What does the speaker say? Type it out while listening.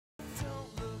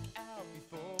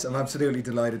I'm absolutely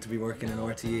delighted to be working in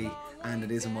RTÉ, and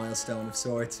it is a milestone of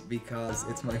sorts because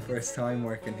it's my first time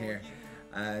working here,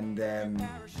 and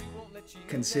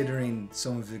considering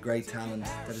some of the great talent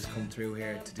that has come through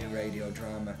here to do radio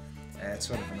drama, it's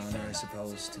sort of an honour, I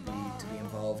suppose, to be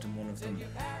involved in one of them,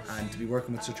 and to be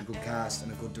working with such a good cast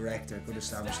and a good director, a good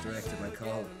established director like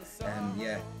Cathal.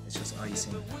 Yeah, it's just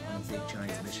icing on a big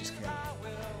giant delicious cake.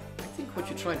 I think what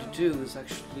you're trying to do is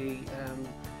actually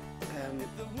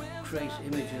create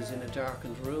images in a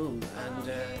darkened room,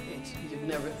 and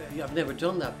I've never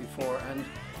done that before, and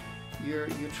you're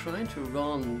trying to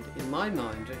run. In my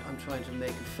mind, I'm trying to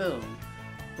make a film,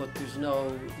 but there's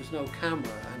no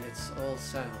camera and it's all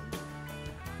sound.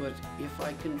 But if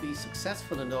I can be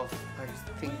successful enough, I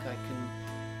think I can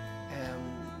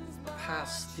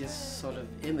pass this sort of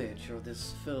image or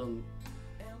this film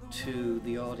to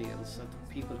the audience and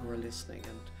the people who are listening,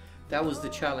 and that was the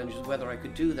challenge, whether I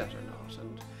could do that or not.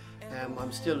 And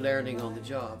I'm still learning on the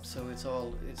job, so it's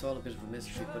all a bit of a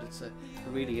mystery, but it's a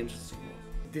really interesting one.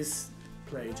 This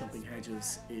play, Jumping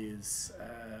Hedges, is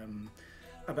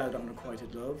about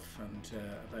unrequited love, and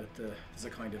about there's a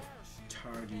kind of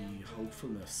tardy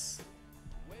hopefulness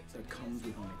that comes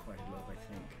with unrequited love, I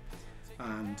think.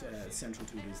 And central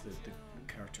to it is the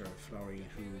character of Florrie,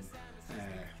 who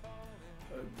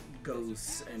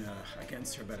goes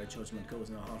against her better judgment, goes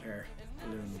in a hot air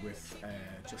balloon with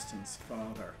Justin's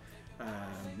father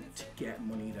to get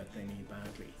money that they need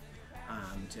badly.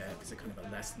 And there's a kind of a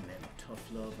lesson in tough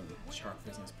love and sharp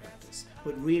business practice.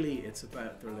 But really it's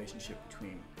about the relationship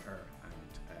between her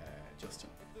and Justin.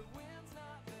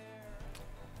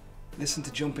 Listen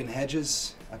to Jumping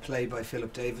Hedges, a play by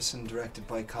Philip Davison, directed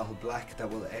by Cathal Black, that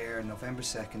will air November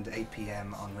 2nd, 8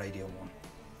 p.m. on Radio 1.